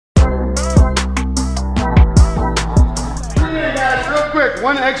quick,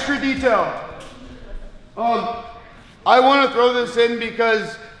 one extra detail. I want to throw this in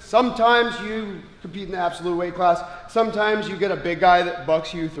because sometimes you compete in the absolute weight class. Sometimes you get a big guy that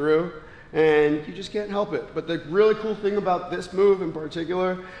bucks you through and you just can't help it. But the really cool thing about this move in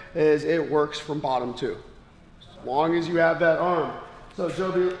particular is it works from bottom too. As long as you have that arm. So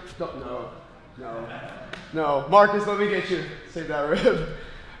Joby, no. Marcus, let me get you. Save that rib.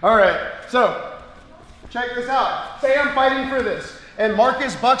 All right, so check this out. Say I'm fighting for this and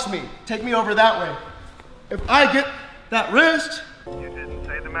Marcus bucks me. Take me over that way. If I get that wrist. You didn't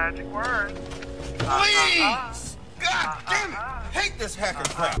say the magic word. Please! God damn it! Hate this hacker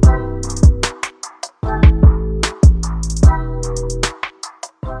crap.